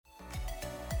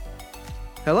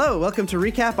Hello, welcome to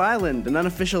Recap Island, an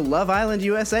unofficial Love Island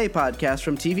USA podcast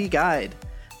from TV Guide.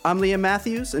 I'm Liam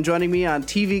Matthews, and joining me on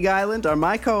TV Guide are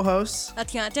my co-hosts,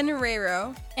 Tatiana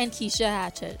Tenarero and Keisha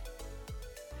Hatchett.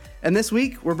 And this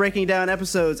week, we're breaking down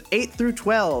episodes 8 through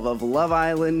 12 of Love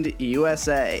Island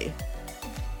USA.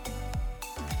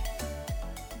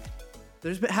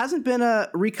 Hasn't been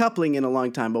a recoupling in a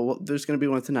long time, but there's going to be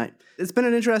one tonight. It's been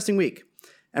an interesting week,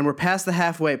 and we're past the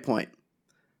halfway point.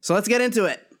 So let's get into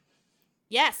it.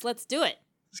 Yes, let's do it.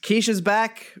 Keisha's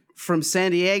back from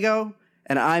San Diego,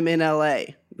 and I'm in LA,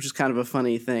 which is kind of a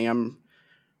funny thing. I'm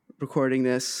recording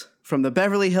this from the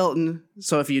Beverly Hilton,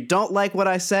 so if you don't like what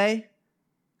I say,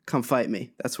 come fight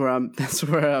me. That's where I'm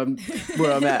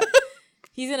at.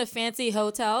 He's in a fancy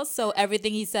hotel, so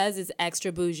everything he says is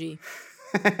extra bougie.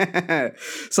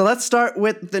 So let's start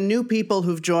with the new people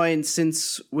who've joined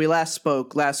since we last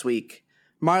spoke last week.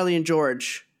 Marley and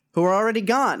George, who are already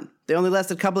gone. They only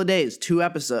lasted a couple of days, 2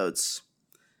 episodes.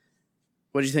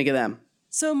 What did you think of them?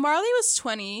 So Marley was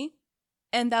 20,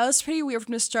 and that was pretty weird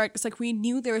from the start because we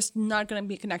knew there was not going to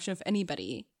be a connection with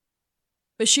anybody.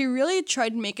 But she really tried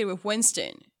to make it with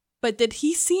Winston. But did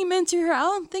he seem into her? I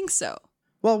don't think so.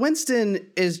 Well, Winston's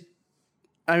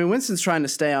trying to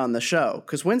stay on the show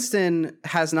because Winston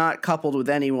has not coupled with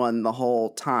anyone the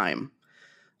whole time.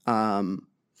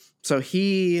 So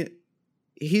he's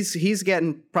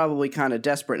getting probably kind of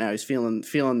desperate now. He's feeling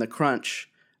the crunch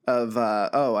of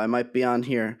I might be on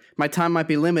here. My time might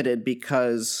be limited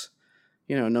because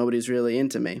nobody's really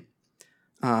into me.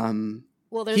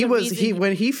 Well, there's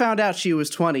when he found out she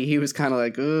was 20, he was kind of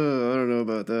like, oh, I don't know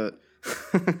about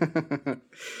that.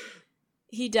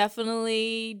 He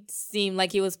definitely seemed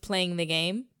like he was playing the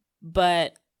game,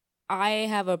 but I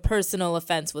have a personal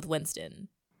offense with Winston.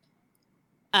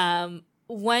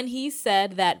 When he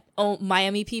said that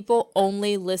Miami people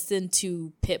only listen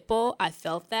to Pitbull, I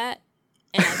felt that,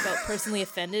 and I felt personally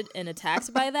offended and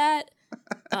attacked by that,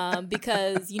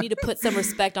 because you need to put some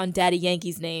respect on Daddy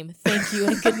Yankee's name. Thank you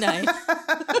and good night.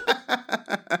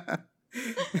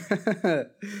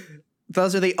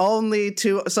 Those are the only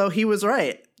two. So he was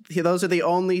right. He was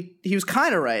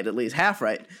kind of right, at least half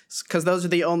right, because those are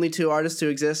the only 2 artists who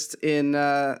exist in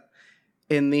the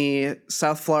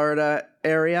South Florida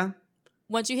area.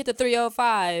 Once you hit the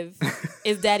 305,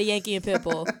 it's Daddy Yankee and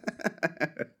Pitbull.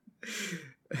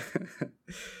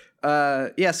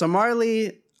 So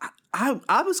Marley,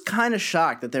 I was kind of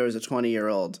shocked that there was a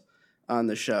 20-year-old on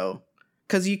the show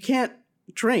because you can't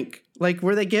drink.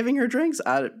 Were they giving her drinks?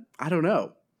 I don't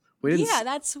know. Yeah,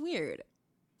 that's weird.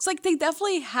 It's they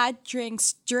definitely had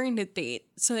drinks during the date.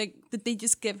 So did they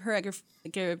just give her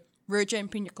a virgin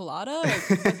pina colada?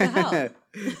 What the hell?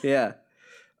 Yeah.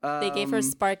 They gave her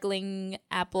sparkling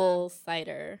apple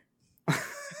cider.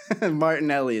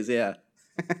 Martinelli's, yeah.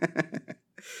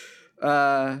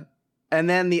 And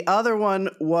then the other one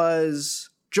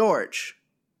was George,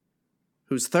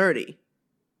 who's 30.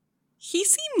 He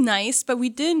seemed nice, but we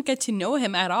didn't get to know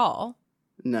him at all.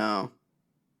 No.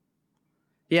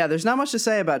 Yeah, there's not much to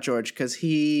say about George because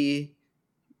there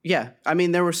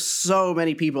were so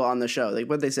many people on the show.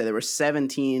 What did they say? There were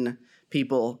 17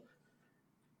 people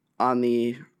on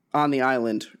the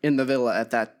island in the villa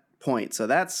at that point. So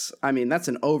that's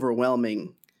an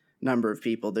overwhelming number of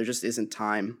people. There just isn't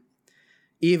time,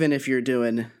 even if you're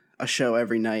doing a show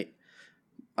every night.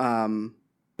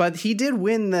 But he did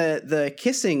win the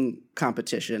kissing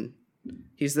competition.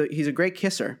 He's a great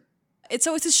kisser. It's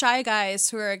always the shy guys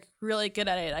who are really good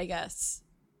at it, I guess.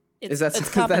 Is that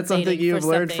something you've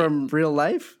learned from real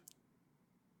life?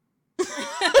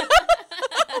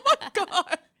 Oh my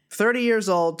God. 30 years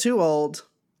old, too old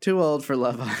for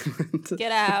Love Island.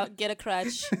 Get out, get a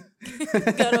crutch,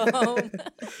 go to home.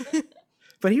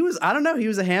 But he was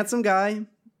a handsome guy,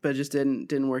 but it just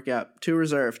didn't work out. Too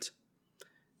reserved.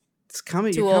 It's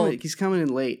coming. He's coming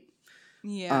in late.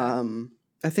 Yeah.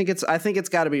 I think it's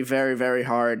got to be very, very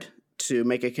hard to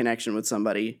make a connection with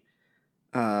somebody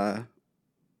when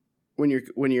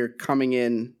you're coming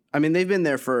in. They've been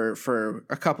there for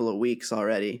a couple of weeks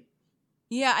already.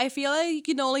 Yeah, I feel like you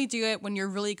can only do it when you're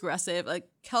really aggressive.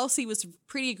 Kelsey was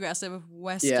pretty aggressive with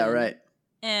Weston. Yeah, right.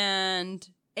 And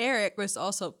Eric was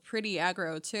also pretty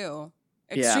aggro too.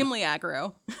 Extremely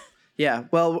aggro. Yeah,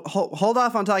 well, hold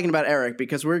off on talking about Eric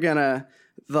because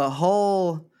the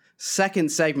whole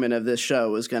second segment of this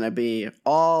show is going to be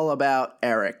all about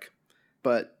Eric.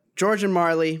 But George and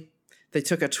Marley, they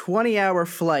took a 20-hour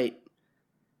flight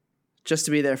just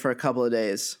to be there for a couple of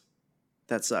days.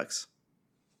 That sucks.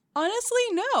 Honestly,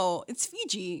 no. It's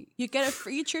Fiji. You get a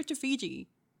free trip to Fiji.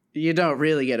 You don't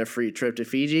really get a free trip to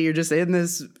Fiji. You're just in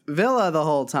this villa the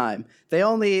whole time. They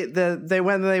went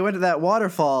to that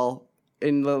waterfall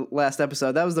in the last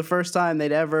episode, that was the first time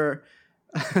they'd ever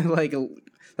like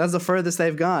that's the furthest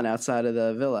they've gone outside of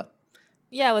the villa.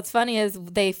 Yeah, what's funny is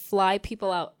they fly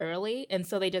people out early, and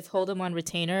so they just hold them on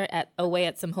retainer away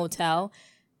at some hotel,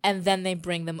 and then they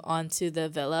bring them onto the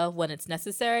villa when it's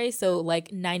necessary. So like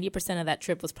 90% of that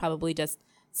trip was probably just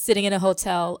sitting in a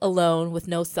hotel alone with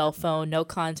no cell phone, no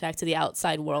contact to the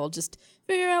outside world, just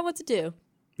figure out what to do.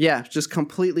 Yeah, just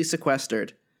completely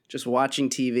sequestered, just watching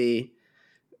TV,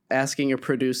 asking your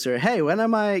producer, hey, when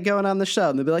am I going on the show?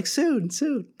 And they'll be like, soon.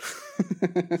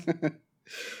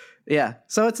 Yeah,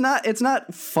 so it's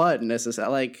not fun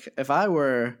necessarily. Like, if I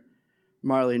were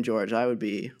Marley and George, I would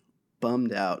be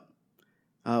bummed out.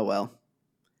 Oh, well.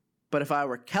 But if I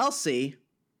were Kelsey,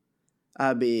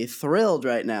 I'd be thrilled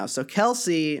right now. So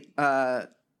Kelsey,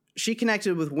 she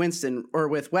connected with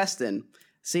Weston.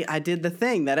 See, I did the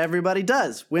thing that everybody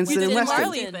does. Winston and Weston.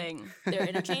 Marley thing. They're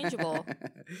interchangeable.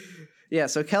 Yeah,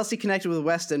 so Kelsey connected with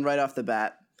Weston right off the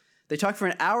bat. They talked for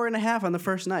an hour and a half on the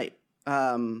first night.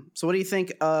 So what do you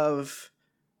think of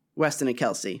Weston and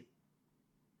Kelsey?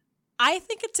 I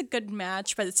think it's a good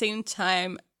match, but at the same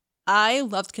time, I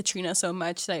loved Katrina so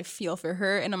much that I feel for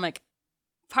her, and I'm like,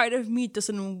 part of me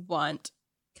doesn't want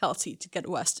Kelsey to get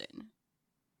Weston.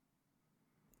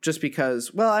 Just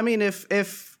because, well, I mean, if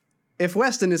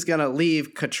Weston is gonna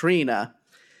leave Katrina,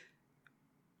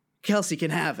 Kelsey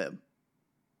can have him.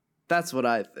 That's what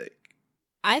I think.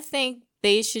 I think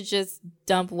they should just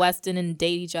dump Weston and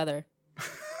date each other.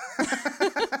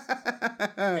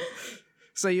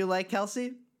 So you like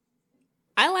Kelsey?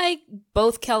 I like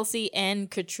both Kelsey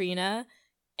and Katrina,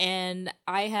 and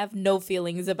I have no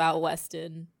feelings about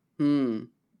Weston.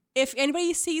 If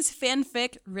anybody sees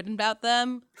fanfic written about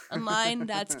them online,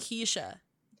 that's Keisha.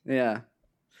 Yeah.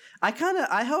 I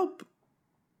hope,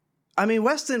 I mean,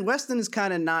 Weston is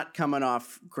kind of not coming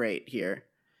off great here.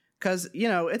 Because,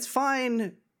 it's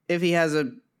fine if he has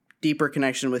a deeper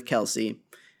connection with Kelsey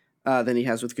than he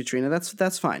has with Katrina.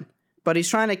 That's fine. But he's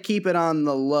trying to keep it on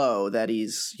the low that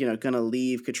he's, going to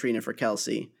leave Katrina for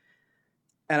Kelsey.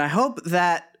 And I hope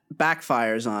that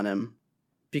backfires on him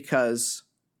because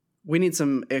we need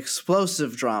some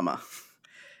explosive drama.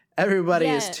 Everybody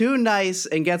is too nice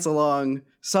and gets along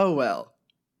so well.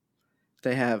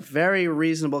 They have very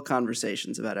reasonable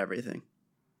conversations about everything.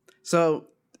 So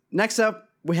next up,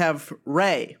 we have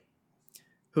Ray,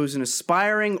 who's an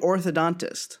aspiring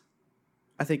orthodontist.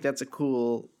 I think that's a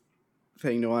cool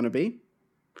thing to want to be.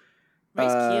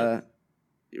 Ray's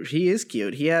cute. He is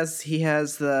cute. He has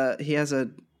a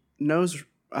nose.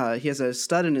 He has a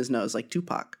stud in his nose like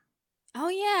Tupac. Oh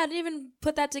yeah, I didn't even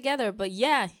put that together, but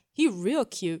yeah, he real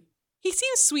cute. He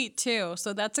seems sweet too,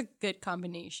 so that's a good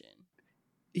combination.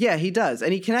 Yeah, he does,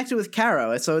 and he connected with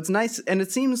Caro, so it's nice. And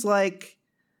it seems like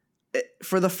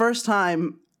for the first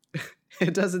time,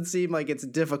 it doesn't seem like it's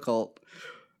difficult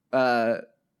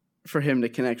for him to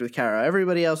connect with Caro.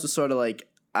 Everybody else was sort of like,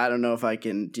 I don't know if I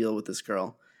can deal with this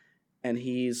girl. And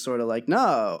he's sort of like,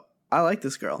 no, I like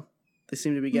this girl. They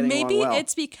seem to be getting along well. Maybe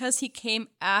it's because he came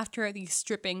after the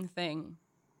stripping thing.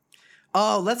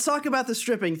 Oh, let's talk about the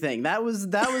stripping thing. That was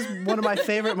one of my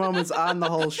favorite moments on the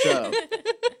whole show.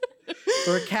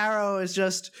 Where Caro is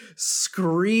just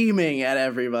screaming at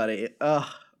everybody. Ugh,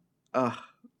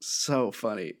 so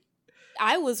funny.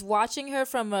 I was watching her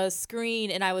from a screen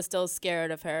and I was still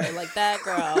scared of her. Like, that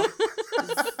girl.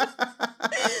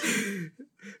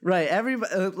 Right.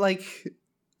 Everybody,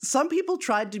 some people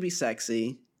tried to be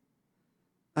sexy.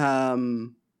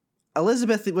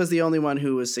 Elizabeth was the only one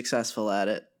who was successful at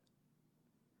it.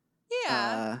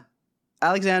 Yeah.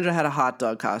 Alexandra had a hot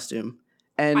dog costume.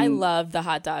 And I loved the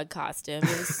hot dog costume. It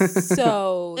was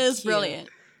so It was cute. brilliant.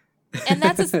 And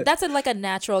that's like a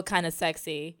natural kind of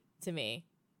sexy to me.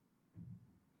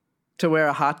 To wear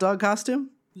a hot dog costume?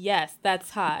 Yes,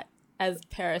 that's hot, as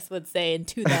Paris would say in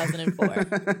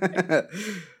 2004.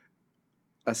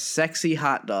 A sexy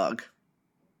hot dog.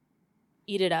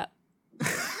 Eat it up.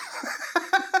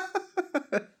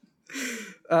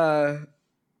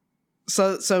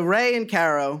 So Ray and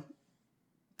Caro,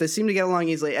 they seem to get along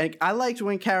easily. And I liked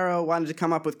when Caro wanted to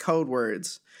come up with code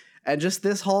words. And just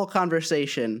this whole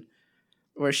conversation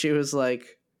where she was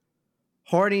like,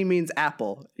 horny means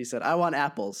apple. He said, I want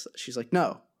apples. She's like,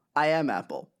 no, I am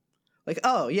apple. Like,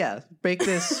 oh, yeah, make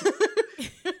this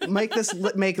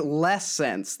make less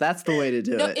sense. That's the way to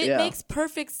do it. It makes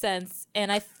perfect sense.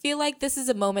 And I feel like this is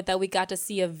a moment that we got to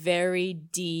see a very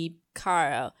deep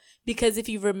Caro. Because if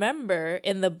you remember,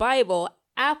 in the Bible,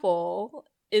 apple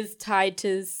is tied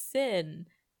to sin.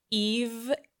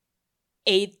 Eve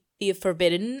ate the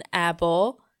forbidden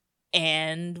apple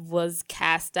and was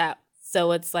cast out.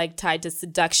 So it's like tied to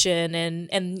seduction and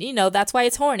that's why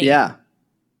it's horny. Yeah.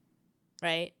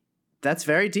 right? That's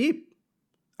very deep.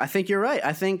 I think you're right.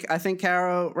 I think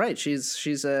Caro, right.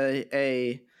 She's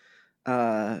a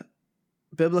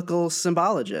biblical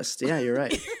symbologist. Yeah, you're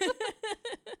right.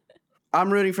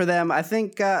 I'm rooting for them. I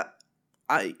think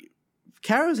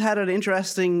Caro's had an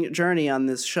interesting journey on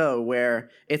this show where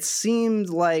it seemed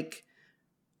like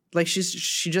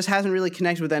she just hasn't really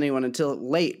connected with anyone until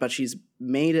late, but she's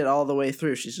made it all the way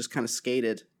through. She's just kind of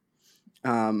skated,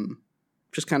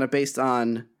 just kind of based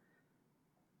on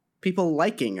people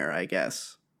liking her, I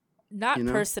guess. Not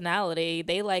personality.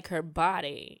 They like her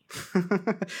body.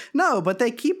 No, but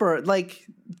they keep her. Like,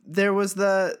 there was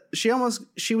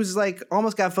she was like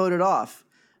almost got voted off,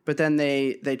 but then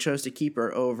they chose to keep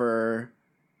her over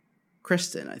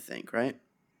Kristen, I think, right?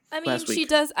 I mean, she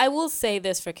does. I will say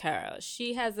this for Caro.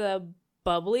 She has a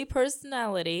bubbly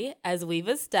personality, as we've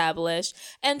established,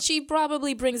 and she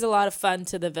probably brings a lot of fun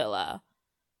to the villa.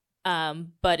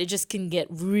 But it just can get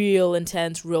real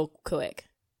intense real quick.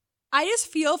 I just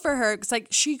feel for her because, like,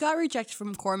 she got rejected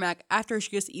from Cormac after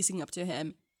she was easing up to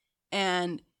him,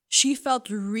 and she felt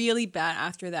really bad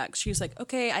after that. She was like,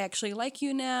 "Okay, I actually like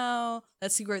you now.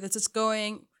 Let's see where this is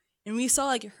going." And we saw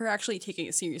like her actually taking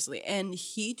it seriously, and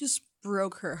he just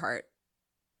broke her heart.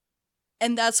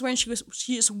 And that's when she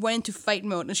just went into fight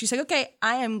mode, and she's like, "Okay,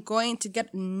 I am going to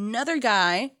get another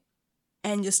guy,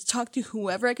 and just talk to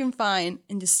whoever I can find,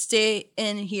 and just stay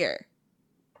in here."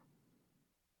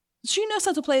 She knows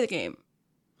how to play the game.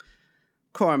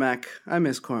 Cormac. I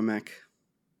miss Cormac.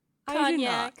 I do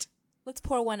not. Let's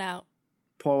pour one out.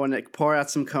 Pour out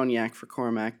some cognac for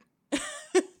Cormac.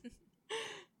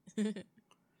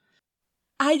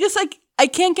 I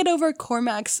can't get over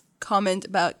Cormac's comment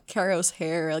about Caro's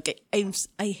hair. Like,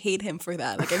 I hate him for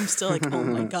that. Like, I'm still like, oh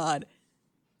my god.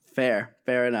 Fair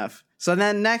enough. So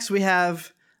then next we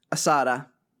have Asada.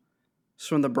 She's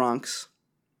from the Bronx.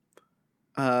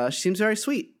 She seems very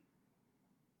sweet.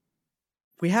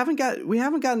 We haven't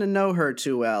gotten to know her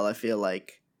too well, I feel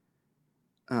like.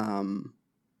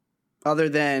 Other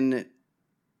than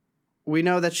we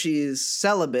know that she's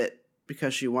celibate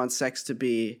because she wants sex to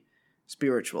be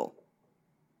spiritual.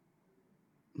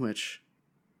 Which,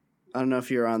 I don't know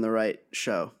if you're on the right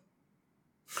show.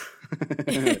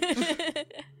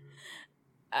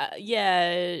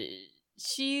 Yeah,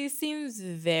 she seems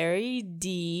very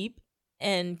deep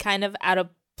and kind of out of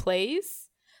place.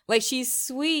 Like, she's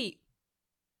sweet,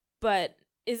 but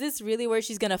is this really where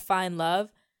she's gonna find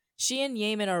love? She and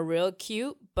Yaman are real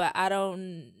cute, but I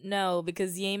don't know,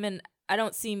 because Yaman, I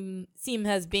don't seem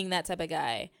as being that type of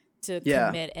guy to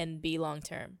commit and be long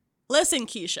term. Listen,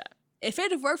 Keisha, if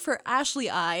it worked for Ashley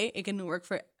it can work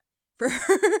for her.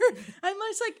 I'm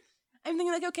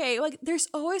thinking like, okay, like there's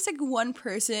always like one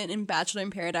person in Bachelor in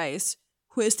Paradise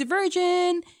who is the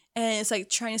virgin and it's like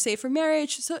trying to save for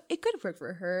marriage, so it could work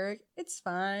for her. It's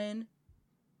fine.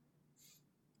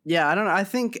 Yeah, I don't know. I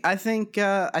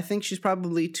think she's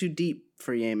probably too deep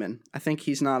for Yaman. I think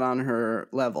he's not on her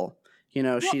level. You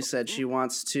know, she said she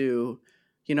wants to,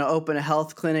 open a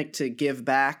health clinic to give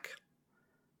back.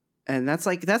 And that's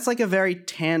like a very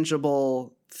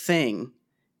tangible thing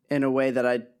in a way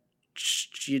that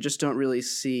you just don't really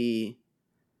see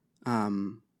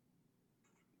the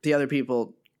other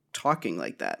people talking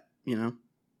like that,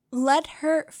 Let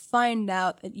her find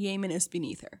out that Yaman is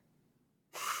beneath her.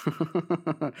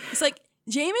 It's like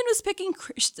Yaman was picking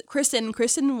Kristen.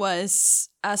 Kristen was,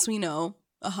 as we know,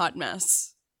 a hot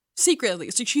mess.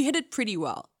 Secretly. So she hid it pretty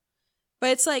well. But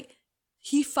it's like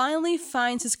he finally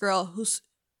finds this girl who's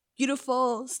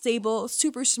beautiful, stable,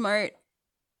 super smart.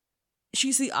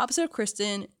 She's the opposite of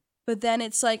Kristen. But then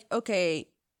it's like, okay,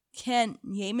 can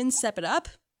Yaman step it up?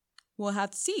 We'll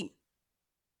have to see.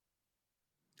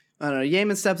 I don't know.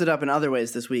 Yaman stepped it up in other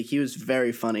ways this week. He was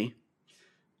very funny.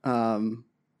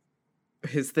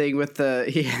 His thing with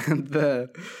the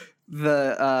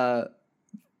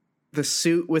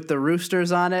suit with the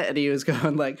roosters on it, and he was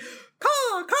going like,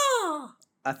 caw, caw.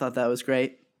 I thought that was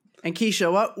great. And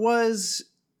Keisha, what was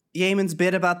Yaman's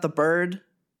bit about the bird?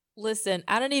 Listen,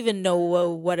 I don't even know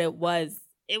what it was.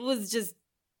 It was just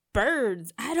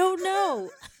birds. I don't know.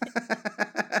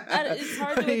 It's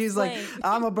hard to He's explain. like,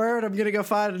 I'm a bird. I'm gonna go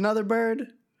find another bird.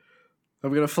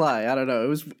 I'm gonna fly. I don't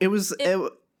know.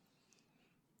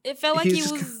 It felt like he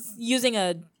was using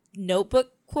a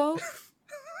notebook quote.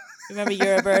 Remember,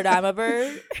 you're a bird, I'm a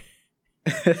bird.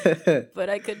 But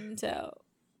I couldn't tell.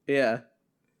 Yeah.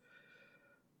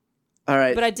 All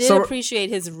right. But I did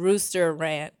appreciate his rooster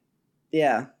rant.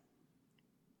 Yeah.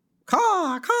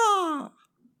 Caw, caw.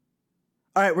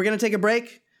 All right, we're going to take a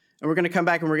break, and we're going to come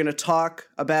back, and we're going to talk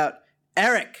about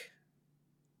Eric.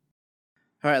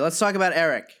 All right, let's talk about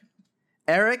Eric.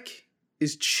 Eric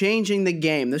is changing the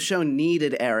game. This show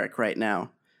needed Eric right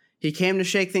now. He came to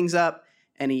shake things up,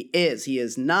 and he is. He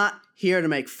is not here to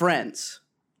make friends.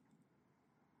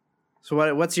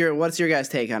 So what's your guys'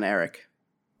 take on Eric?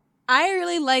 I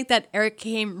really like that Eric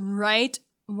came right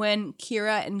when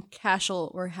Kira and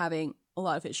Cashel were having a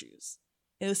lot of issues.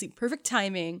 It was the perfect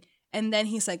timing. And then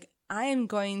he's like, I am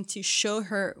going to show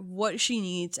her what she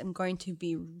needs. I'm going to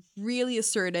be really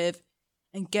assertive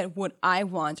and get what I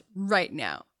want right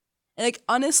now. And like,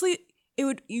 honestly, it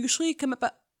would usually come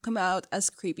out as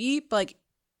creepy, but like,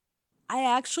 I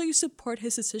actually support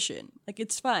his decision. Like,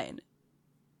 it's fine.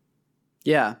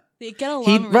 Yeah. They get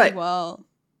along really well.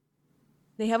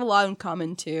 They have a lot in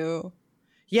common too.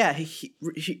 Yeah,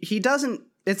 he doesn't.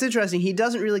 It's interesting. He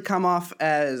doesn't really come off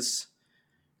as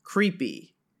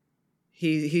creepy.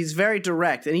 He's very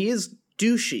direct, and he is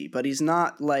douchey, but he's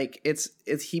not like it's.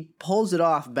 He pulls it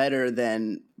off better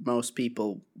than most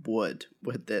people would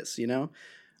with this, you know,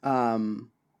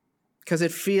 because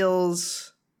it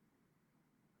feels.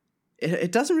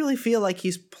 It doesn't really feel like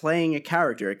he's playing a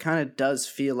character. It kind of does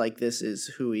feel like this is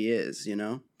who he is, you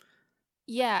know?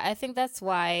 Yeah, I think that's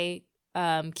why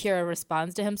Kira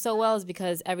responds to him so well, is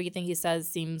because everything he says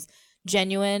seems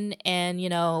genuine. And, you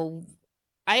know,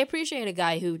 I appreciate a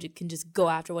guy who can just go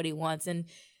after what he wants. And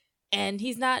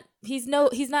he's not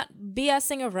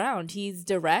BSing around. He's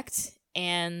direct,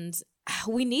 and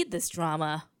we need this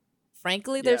drama.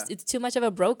 Frankly, it's too much of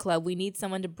a bro club. We need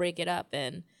someone to break it up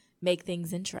and make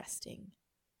things interesting.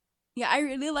 Yeah, I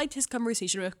really liked his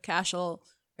conversation with Cashel.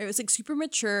 It was like super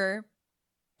mature,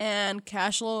 and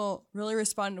Cashel really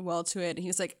responded well to it. He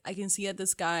was like, I can see that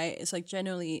this guy is like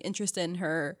genuinely interested in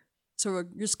her, so we're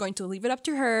just going to leave it up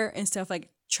to her instead of like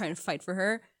trying to fight for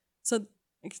her. So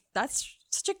like, that's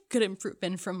such a good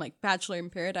improvement from like Bachelor in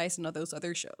Paradise and all those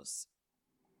other shows.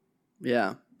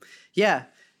 Yeah.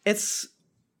 It's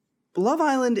Love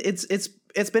Island.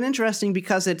 It's been interesting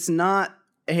because it's not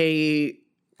a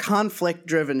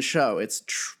conflict-driven show. It's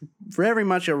very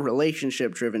much a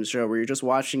relationship-driven show where you're just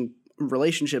watching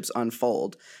relationships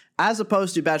unfold, as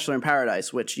opposed to Bachelor in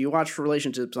Paradise, which you watch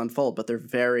relationships unfold, but they're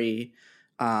very,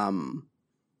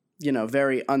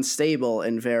 very unstable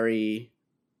and very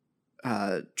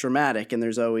dramatic, and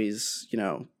there's always,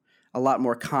 a lot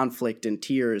more conflict and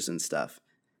tears and stuff.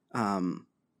 And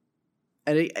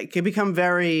it can become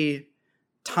very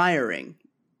tiring,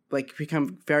 like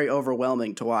become very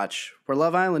overwhelming to watch, where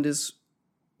Love Island is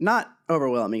not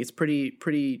overwhelming. It's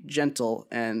pretty gentle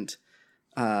and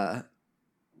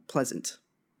pleasant.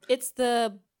 It's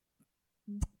the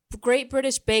Great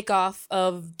British Bake Off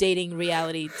of dating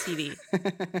reality TV.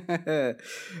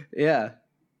 Yeah.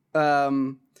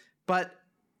 But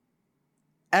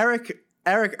Eric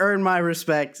earned my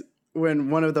respect when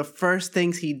one of the first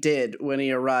things he did when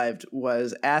he arrived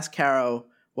was ask Caro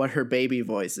what her baby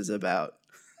voice is about.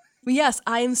 Yes,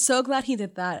 I am so glad he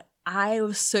did that. I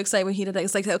was so excited when he did that.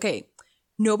 It's like, okay,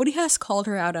 nobody has called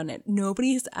her out on it.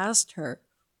 Nobody has asked her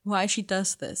why she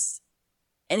does this.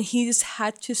 And he just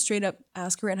had to straight up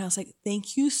ask her, and I was like,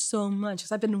 thank you so much,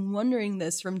 because I've been wondering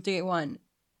this from day one.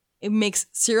 It makes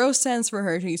zero sense for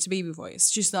her to use a baby voice.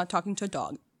 She's not talking to a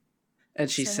dog. And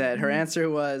she said, her answer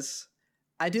was,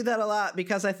 I do that a lot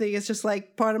because I think it's just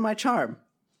like part of my charm.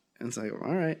 And it's like,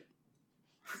 all right.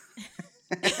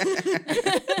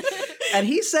 And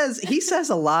he says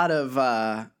a lot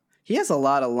of he has a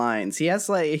lot of lines.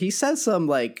 He says some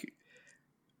like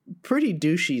pretty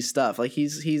douchey stuff. Like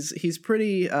he's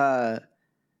pretty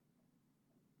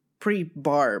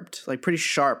barbed, like pretty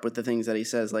sharp with the things that he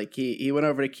says. Like he went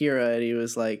over to Kira and he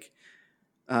was like,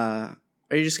 are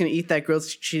you just gonna eat that grilled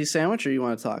cheese sandwich, or you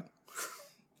want to talk?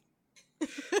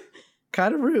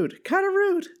 Kind of rude.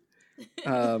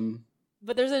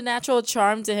 But there's a natural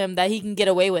charm to him that he can get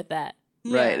away with that.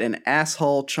 Right, an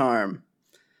asshole charm.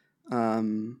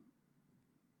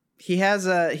 He has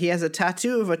a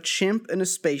tattoo of a chimp in a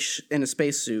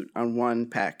spacesuit on one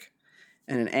pec,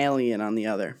 and an alien on the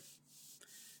other.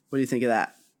 What do you think of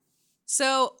that?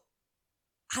 So,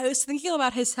 I was thinking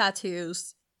about his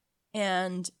tattoos,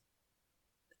 and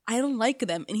I don't like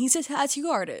them. And he's a tattoo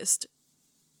artist,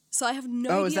 so I have no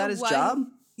idea. Oh, is that his job?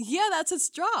 Yeah, that's his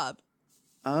job.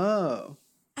 Oh.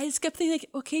 I just kept thinking, like,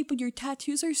 okay, but your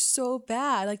tattoos are so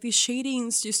bad. Like, the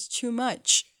shading's just too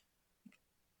much.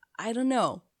 I don't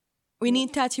know. We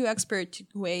need tattoo expert to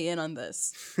weigh in on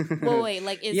this. Well, wait,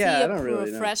 like, is he a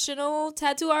professional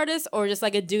tattoo artist, or just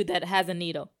like a dude that has a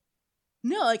needle?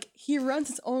 No, like, he runs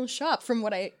his own shop from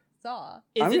what I saw.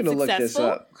 Is I'm it gonna successful? look this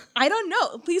up. I don't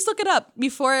know. Please look it up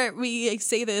before we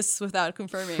say this without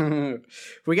confirming.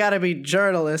 We gotta be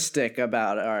journalistic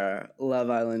about our Love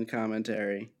Island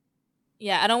commentary.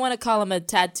 Yeah, I don't want to call him a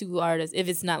tattoo artist if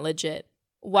it's not legit.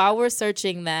 While we're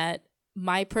searching that,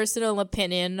 my personal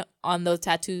opinion on those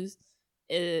tattoos,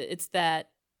 it's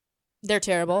that they're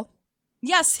terrible.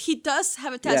 Yes, he does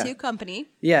have a tattoo company.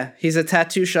 Yeah, he's a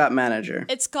tattoo shop manager.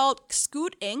 It's called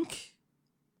Scoot Inc.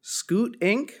 Scoot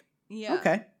Inc.? Yeah.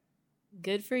 Okay.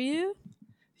 Good for you.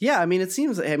 Yeah, I mean, it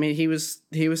seems. I mean, he was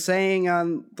saying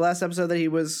on the last episode that he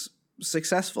was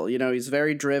successful. You know, he's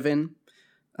very driven.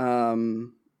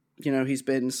 You know, he's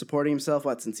been supporting himself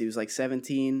since he was like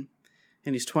 17,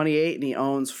 and he's 28, and he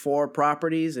owns 4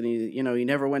 properties, and he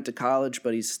never went to college,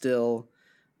 but he's still,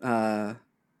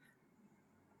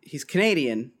 he's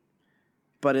Canadian,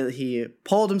 but he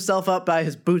pulled himself up by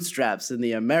his bootstraps in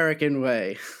the American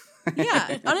way.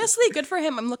 Yeah, honestly, good for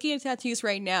him. I'm looking at tattoos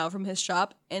right now from his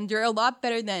shop, and they're a lot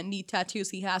better than the tattoos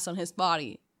he has on his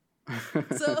body.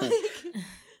 So,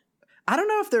 I don't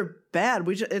know if they're bad.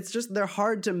 It's just they're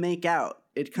hard to make out.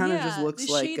 It kind of just looks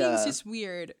the like shading's just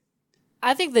weird.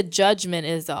 I think the judgment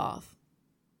is off.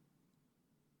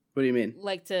 What do you mean?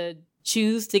 Like to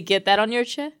choose to get that on your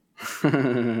chest?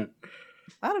 I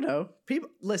don't know. People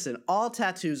listen. All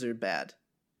tattoos are bad.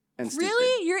 And stupid.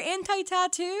 Really? You're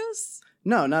anti-tattoos?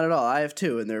 No, not at all. I have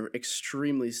 2, and they're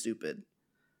extremely stupid.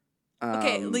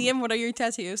 Okay, Liam, what are your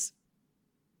tattoos?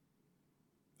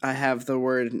 I have the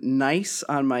word nice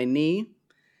on my knee,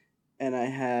 and I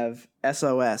have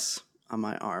SOS on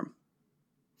my arm.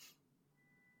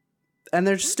 And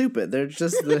they're stupid. They're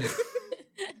just the...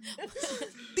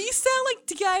 These sound like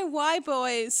DIY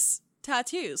boys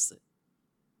tattoos.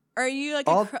 Are you like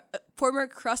a former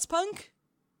crust punk?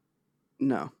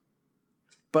 No.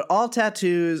 But all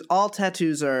tattoos are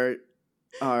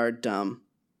dumb.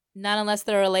 Not unless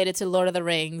they're related to Lord of the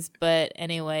Rings, but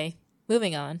anyway,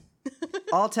 moving on.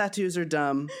 All tattoos are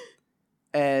dumb,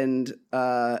 and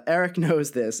Eric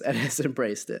knows this and has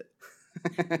embraced it.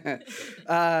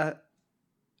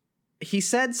 He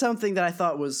said something that I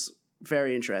thought was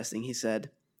very interesting. He said,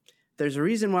 "There's a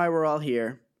reason why we're all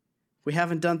here. We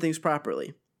haven't done things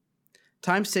properly.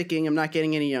 Time's ticking. I'm not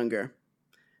getting any younger.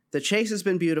 The chase has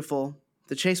been beautiful.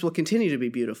 The chase will continue to be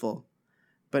beautiful.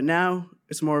 But now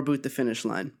it's more about the finish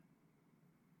line.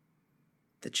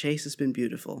 The chase has been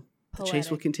beautiful. The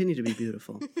chase will continue to be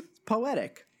beautiful." It's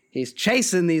poetic. He's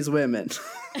chasing these women.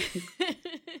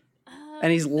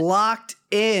 And he's locked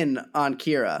in on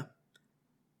Kira.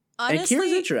 Honestly, and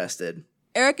Kira's interested.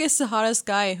 Eric is the hottest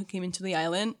guy who came into the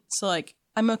island, so like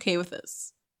I'm okay with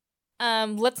this.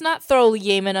 Let's not throw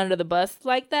Yemen under the bus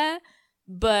like that.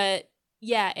 But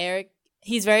yeah, Eric,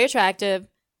 he's very attractive.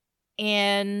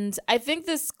 And I think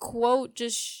this quote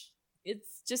just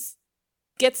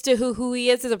gets to who he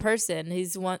is as a person.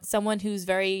 He's someone who's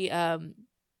very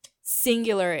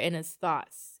singular in his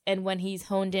thoughts. And when he's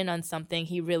honed in on something,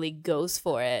 he really goes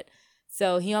for it.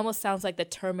 So he almost sounds like the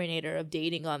Terminator of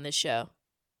dating on this show.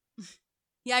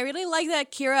 Yeah, I really like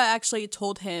that Kira actually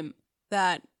told him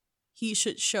that he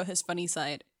should show his funny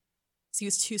side. 'Cause he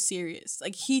was too serious.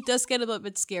 Like, he does get a little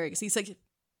bit scary because he's like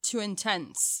too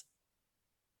intense.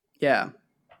 Yeah.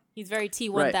 He's very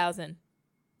T-1000. Right.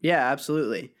 Yeah,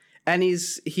 absolutely. And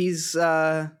he's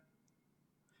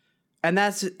and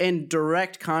that's in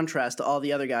direct contrast to all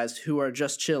the other guys who are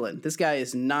just chilling. This guy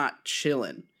is not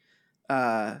chilling.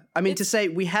 I mean, to say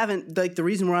we haven't, like, the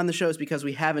reason we're on the show is because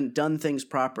we haven't done things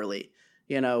properly.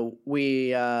 You know, we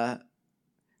haven't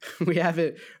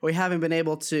been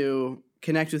able to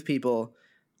connect with people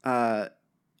in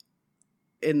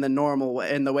the normal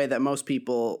way, in the way that most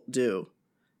people do.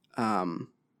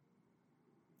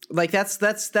 Like that's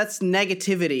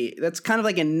negativity. That's kind of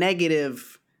like a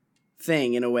negative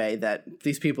thing in a way that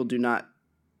these people do not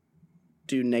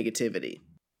do negativity.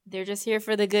 They're just here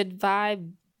for the good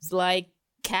vibes, like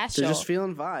Cashel. They're just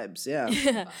feeling vibes,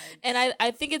 yeah. And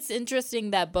I think it's interesting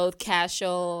that both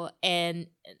Cashel and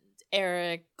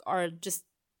Eric are just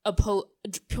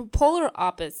polar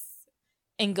opposites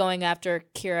in going after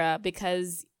Kira,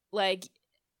 because like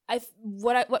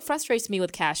what frustrates me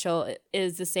with Cashel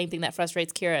is the same thing that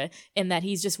frustrates Kira, in that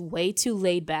he's just way too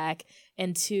laid back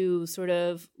and too sort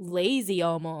of lazy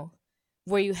almost,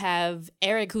 where you have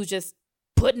Eric who's just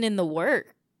putting in the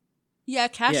work. Yeah,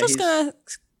 Cashel's gonna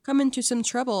come into some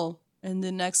trouble in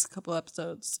the next couple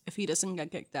episodes if he doesn't get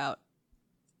kicked out.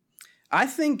 I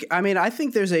think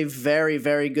there's a very,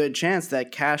 very good chance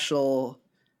that Cashel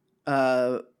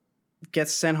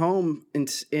gets sent home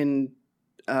in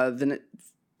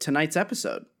tonight's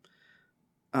episode.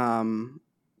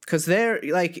 Because they're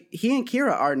like, he and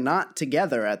Kira are not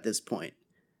together at this point.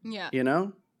 Yeah. You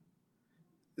know?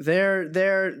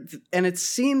 They're and it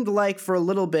seemed like for a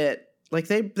little bit, like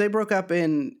they broke up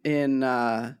in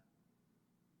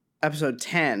episode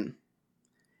 10,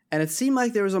 And it seemed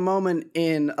like there was a moment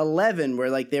in 11 where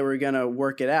like they were going to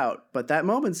work it out, but that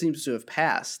moment seems to have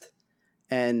passed.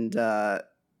 And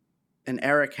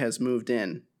Eric has moved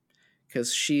in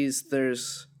because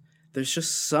there's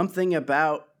just something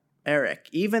about Eric,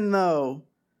 even though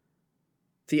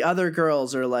the other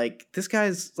girls are like, this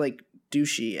guy's like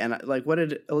douchey. And like, what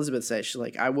did Elizabeth say? She's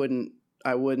like, I wouldn't,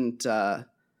 I wouldn't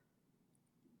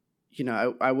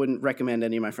recommend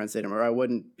any of my friends date him, or I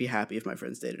wouldn't be happy if my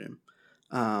friends dated him.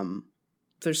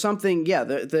 There's something,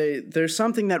 there's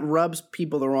something that rubs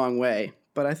people the wrong way,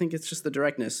 but I think it's just the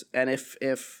directness. And if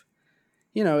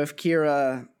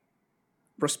Kira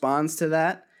responds to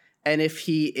that, and if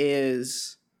he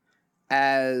is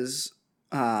as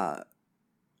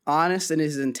honest in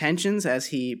his intentions as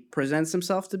he presents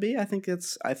himself to be, I think it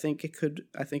could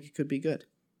be good.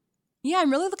 Yeah,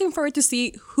 I'm really looking forward to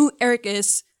see who Eric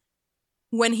is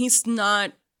when he's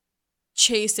not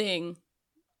chasing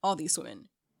all these women.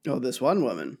 Oh, this one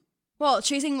woman. Well,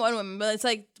 chasing one woman, but it's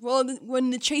like, well, when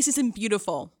the chase isn't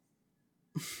beautiful.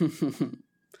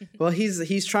 Well,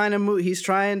 he's trying to move. He's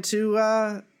trying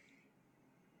to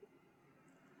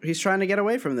get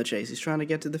away from the chase. He's trying to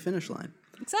get to the finish line.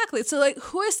 Exactly. So, like,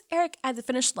 who is Eric at the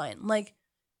finish line? Like,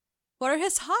 what are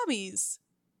his hobbies?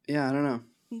 Yeah, I don't know.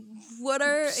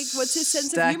 What's his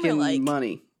sense of humor like? Stacking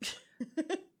money.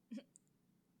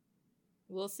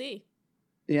 We'll see.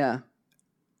 Yeah.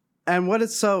 And would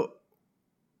Kira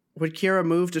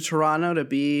move to Toronto to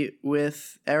be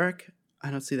with Eric?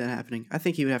 I don't see that happening. I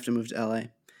think he would have to move to LA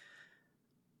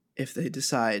if they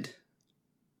decide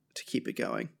to keep it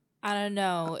going. I don't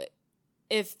know.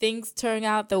 If things turn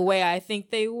out the way I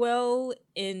think they will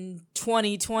in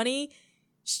 2020,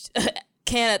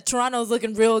 Toronto's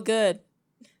looking real good.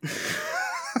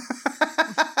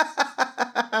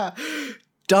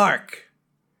 Dark.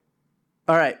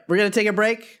 All right, we're going to take a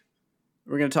break.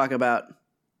 We're going to talk about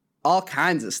all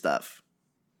kinds of stuff.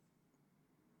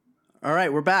 All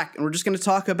right, we're back, and we're just going to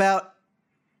talk about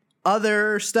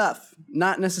other stuff,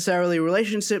 not necessarily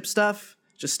relationship stuff,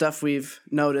 just stuff we've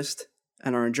noticed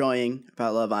and are enjoying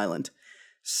about Love Island,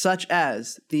 such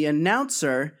as the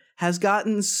announcer has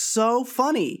gotten so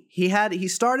funny. He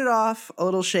started off a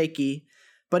little shaky,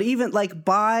 but even like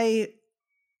by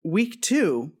week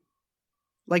 2,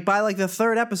 like by like the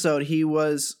 3rd episode, he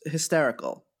was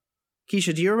hysterical.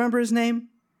 Keisha, do you remember his name?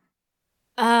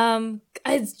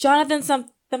 It's Jonathan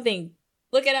something.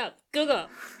 Look it up. Google.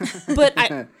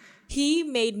 But he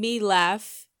made me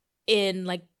laugh in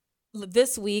like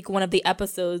this week, one of the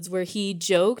episodes where he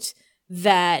joked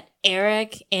that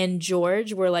Eric and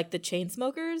George were like the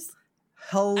Chainsmokers.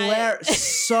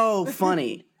 Hilarious. So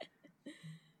funny.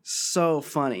 So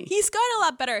funny. He's gotten a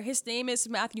lot better. His name is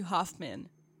Matthew Hoffman.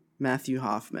 Matthew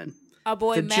Hoffman. Our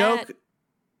boy the Matt. Joke,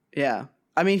 yeah.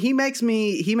 I mean, he makes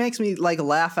me like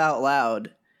laugh out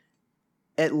loud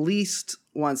at least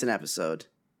once an episode.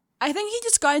 I think he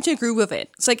just got into a groove with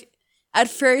it. It's like, at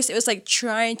first it was like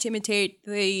trying to imitate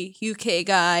the UK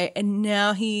guy, and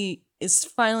now he is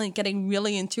finally getting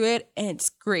really into it, and it's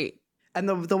great. And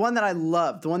the one that I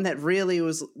loved, the one that really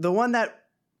was, the one that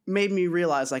made me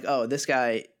realize like, oh, this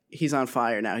guy, he's on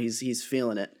fire now. He's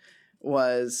feeling it.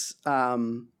 Was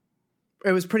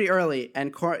it was pretty early,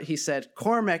 and he said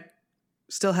Cormac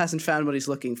still hasn't found what he's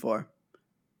looking for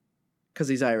because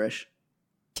he's Irish.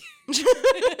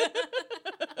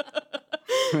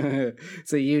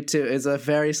 It's a U2. It's a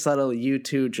very subtle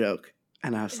U2 joke,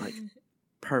 and I was like,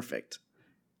 perfect.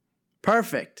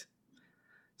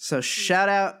 So shout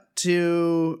out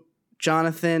to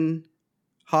Jonathan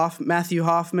Matthew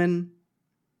Hoffman,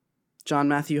 John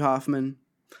Matthew Hoffman.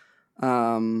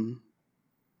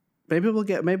 Maybe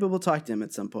we'll talk to him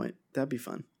at some point. That'd be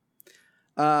fun.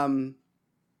 The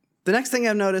next thing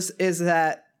I've noticed is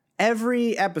that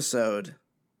every episode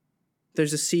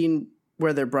there's a scene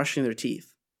where they're brushing their teeth.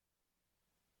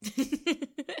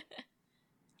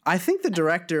 I think the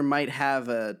director might have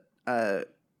a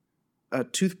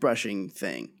toothbrushing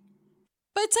thing.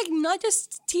 But it's like not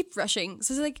just teeth brushing.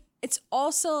 So it's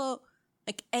also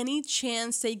like any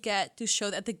chance they get to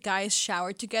show that the guys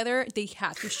showered together, they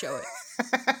have to show it.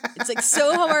 It's like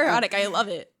so homoerotic. I love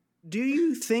it. Do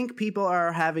you think people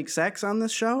are having sex on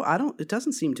this show? It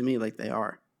doesn't seem to me like they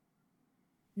are.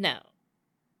 No.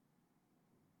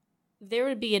 There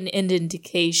would be an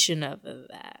indication of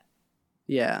that.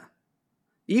 Yeah.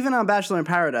 Even on Bachelor in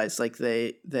Paradise, like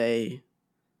they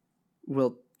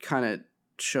will kind of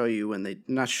show you when they,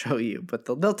 not show you, but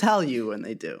they'll tell you when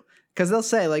they do. Because they'll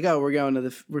say like, oh,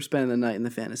 we're spending the night in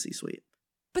the fantasy suite.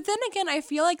 But then again, I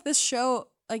feel like this show,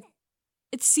 like,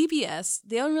 it's CBS.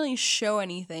 They don't really show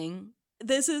anything.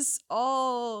 This is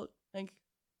all like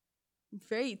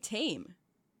very tame.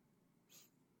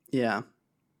 Yeah.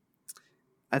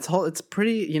 It's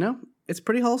pretty, it's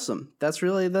pretty wholesome. That's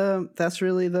really the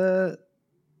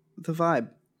vibe.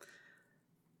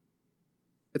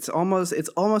 It's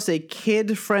almost a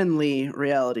kid-friendly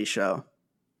reality show.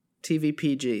 TV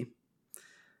PG.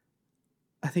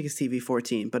 I think it's TV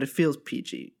 14, but it feels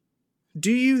PG.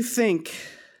 Do you think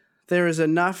there is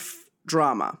enough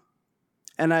drama?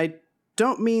 And I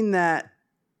don't mean that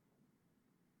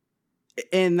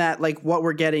in that like what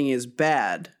we're getting is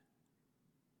bad,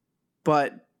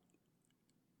 but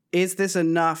is this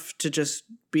enough to just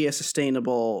be a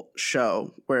sustainable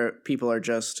show where people are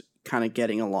just kind of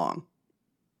getting along?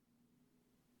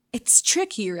 It's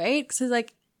tricky, right? Because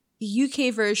like the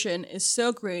UK version is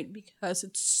so great because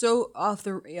it's so off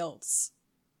the rails.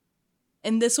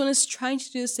 And this one is trying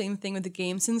to do the same thing with the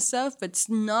games and stuff, but it's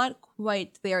not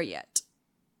quite there yet.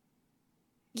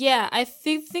 Yeah, I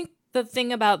think the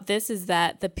thing about this is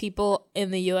that the people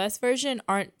in the US version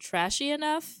aren't trashy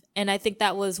enough. And I think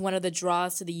that was one of the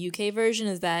draws to the UK version,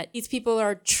 is that these people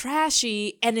are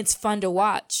trashy and it's fun to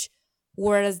watch.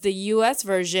 Whereas the US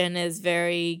version is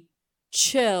very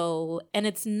chill and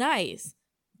it's nice.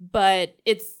 But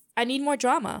I need more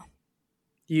drama.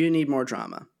 You need more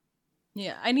drama.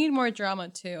 Yeah, I need more drama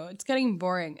too. It's getting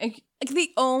boring. Like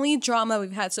the only drama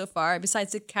we've had so far,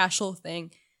 besides the casual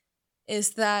thing,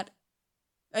 is that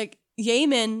like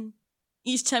Yaman,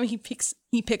 each time he picks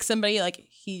somebody, like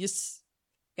he just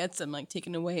gets them like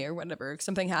taken away or whatever.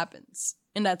 Something happens,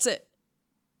 and that's it.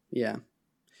 Yeah,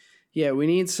 we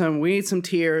need some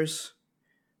tears.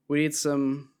 We need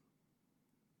some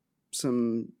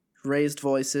raised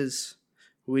voices.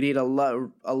 We need a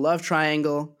love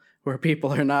triangle where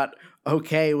people are not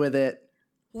okay with it.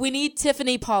 We need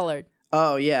Tiffany Pollard.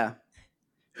 Oh yeah,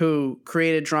 who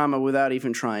created drama without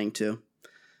even trying to.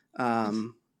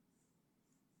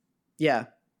 Yeah,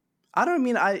 I don't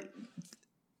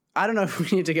know if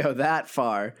we need to go that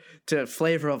far to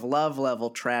Flavor of Love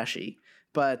level trashy,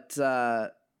 but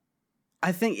I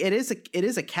think it is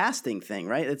a casting thing,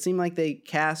 right? It seemed like they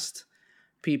cast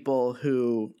people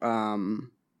who are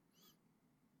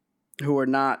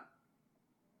not,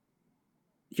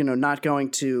 not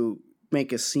going to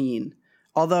make a scene.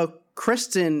 Although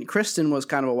Kristen was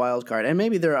kind of a wild card, and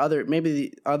maybe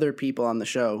the other people on the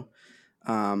show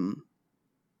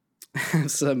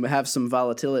have some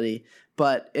volatility,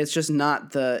 but it's just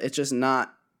not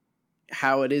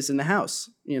how it is in the house.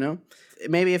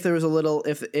 Maybe if there was a little,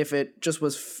 if it just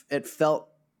was, it felt,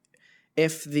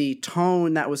 if the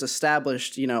tone that was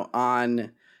established,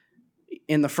 in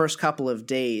the first couple of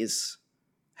days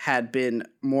had been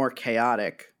more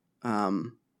chaotic,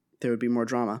 there would be more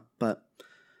drama. But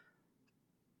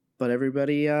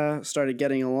everybody started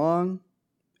getting along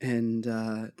and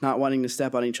not wanting to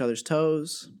step on each other's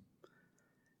toes.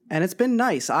 And it's been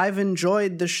nice. I've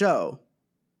enjoyed the show.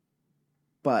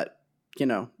 But,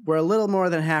 we're a little more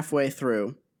than halfway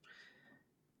through.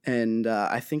 And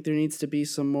I think there needs to be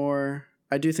some more.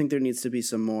 I do think there needs to be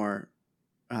some more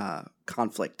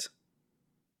conflict.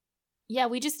 Yeah,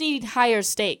 we just need higher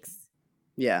stakes.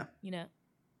 Yeah.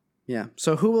 Yeah.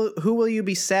 So who will you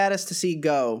be saddest to see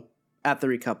go at the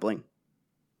recoupling?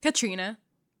 Katrina.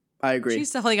 I agree.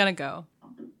 She's definitely gonna go,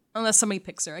 unless somebody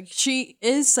picks her. Like, she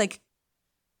is like,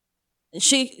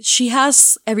 she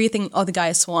has everything all the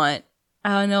guys want. I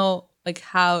don't know like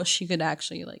how she could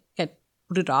actually like get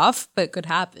put off, but it could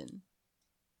happen.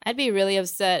 I'd be really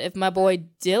upset if my boy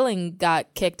Dylan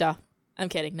got kicked off. I'm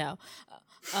kidding. No.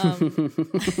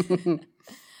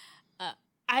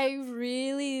 I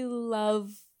really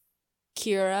love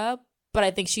Kira, but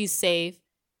I think she's safe.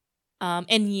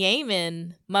 And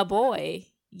Yaman, my boy,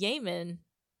 Yaman.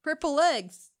 Purple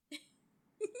legs.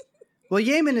 Well,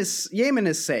 Yaman is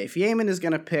safe. Yaman is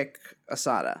gonna pick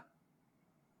Asada.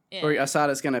 Yeah. Or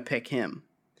Asada's gonna pick him.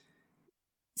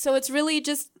 So it's really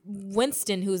just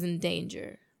Winston who's in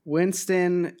danger.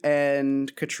 Winston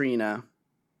and Katrina,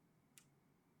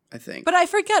 I think. But I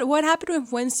forget what happened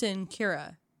with Winston and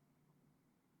Kira.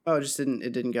 Oh, it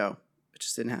didn't go. It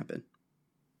just didn't happen.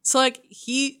 So like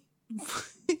he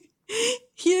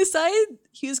decided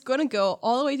he was gonna go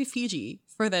all the way to Fiji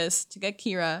for this to get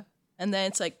Kira, and then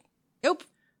it's like, nope.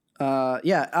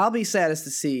 Yeah, I'll be saddest to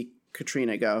see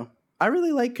Katrina go. I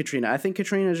really like Katrina. I think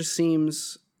Katrina just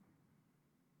seems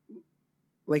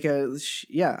like I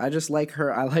just like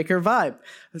her. I like her vibe.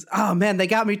 Oh man, they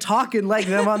got me talking like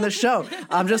them on the show.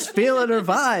 I'm just feeling her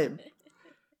vibe.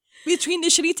 Between the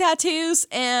shitty tattoos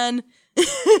and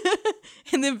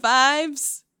and the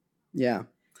vibes. Yeah.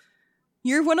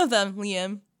 You're one of them,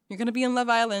 Liam. You're gonna be in Love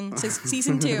Island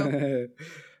season 2.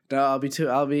 No, I'll be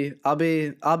the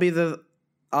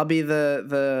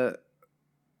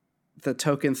the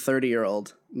token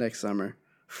 30-year-old next summer.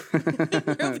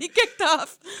 He'll be kicked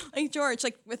off like George,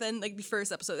 like within like the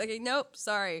first episode. Like, nope,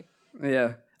 sorry.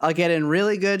 Yeah. I'll get in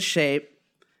really good shape,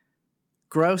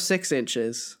 grow 6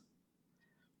 inches,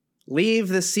 leave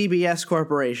the CBS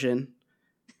corporation.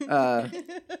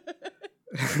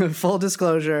 Full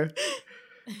disclosure,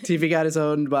 TV Guide is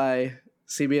owned by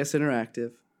CBS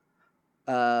Interactive.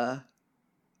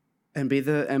 And be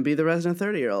the resident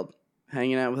 30-year-old,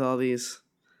 hanging out with all these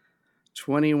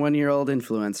 21-year-old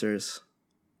influencers.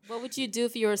 What would you do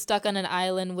if you were stuck on an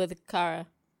island with Kara?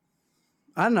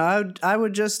 I don't know.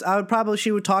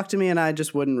 She would talk to me and I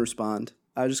just wouldn't respond.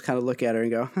 I would just kind of look at her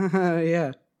and go,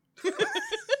 yeah.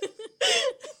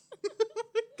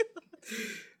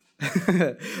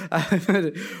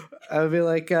 I would be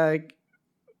like,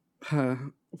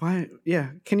 why? Yeah.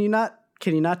 Can you not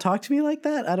talk to me like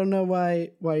that? I don't know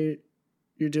why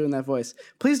you're doing that voice.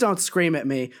 Please don't scream at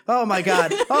me. Oh my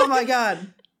God. Oh my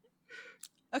God.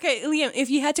 Okay, Liam, if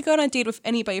you had to go on a date with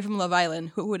anybody from Love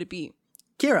Island, who would it be?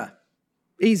 Kira.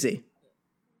 Easy.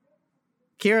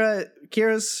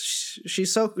 Kira's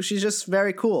she's just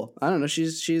very cool. I don't know.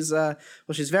 She's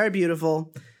very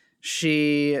beautiful.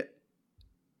 She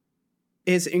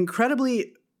is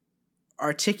incredibly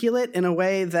articulate in a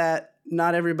way that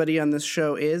not everybody on this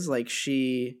show is. Like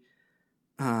she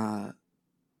just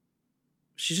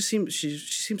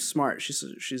seems smart. She's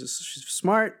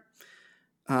smart.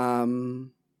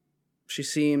 She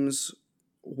seems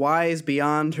wise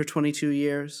beyond her 22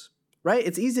 years. Right?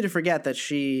 It's easy to forget that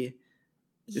she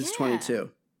is 22.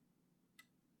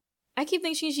 I keep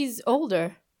thinking she's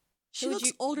older. She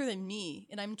looks older than me,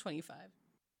 and I'm 25.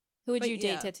 Who would you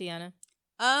date, Tatiana?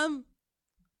 I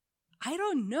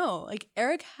don't know. Like,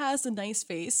 Eric has a nice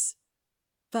face,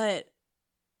 but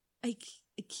I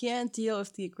can't deal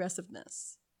with the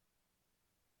aggressiveness.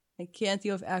 I can't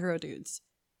deal with aggro dudes.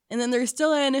 And then there's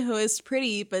Dylan, who is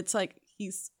pretty, but it's like,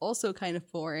 he's also kind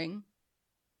of boring.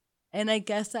 And I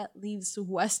guess that leaves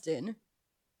Weston,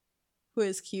 who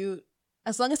is cute.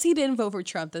 As long as he didn't vote for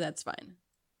Trump, then that's fine.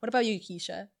 What about you,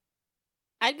 Keisha?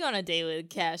 I'd go on a date with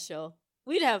Cashel.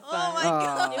 We'd have fun. Oh my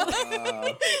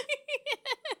God.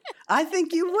 I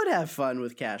think you would have fun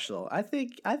with Cashel. I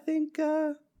think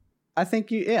you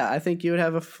would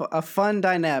have a fun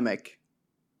dynamic.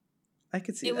 I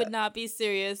could see it that. would not be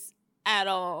serious at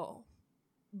all,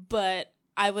 but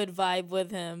I would vibe with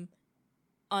him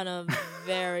on a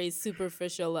very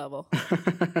superficial level.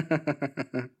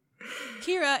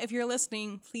 Kira, if you're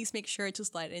listening, please make sure to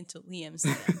slide into Liam's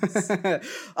DMs.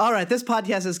 All right, this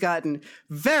podcast has gotten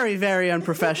very, very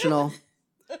unprofessional.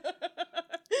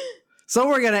 So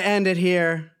we're going to end it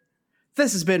here.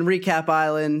 This has been Recap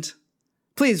Island.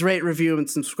 Please rate, review, and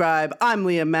subscribe. I'm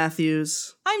Liam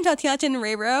Matthews. I'm Tatiana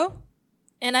Rebro.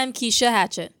 And I'm Keisha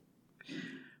Hatchett.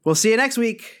 We'll see you next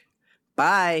week.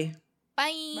 Bye.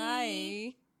 Bye.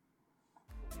 Bye.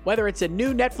 Whether it's a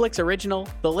new Netflix original,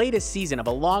 the latest season of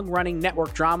a long-running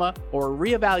network drama, or a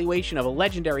reevaluation of a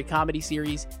legendary comedy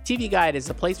series, TV Guide is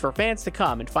the place for fans to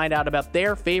come and find out about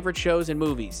their favorite shows and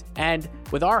movies. And,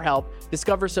 with our help,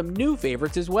 discover some new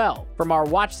favorites as well. From our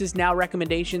Watch This Now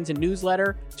recommendations and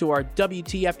newsletter, to our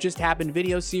WTF Just Happened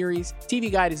video series,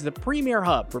 TV Guide is the premier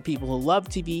hub for people who love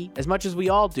TV as much as we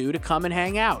all do to come and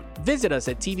hang out. Visit us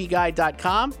at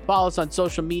tvguide.com, follow us on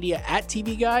social media at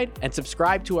TV Guide, and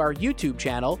subscribe to our YouTube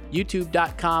channel,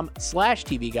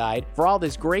 youtube.com/TVGuide, for all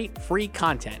this great free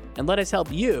content, and let us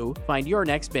help you find your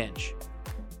next binge.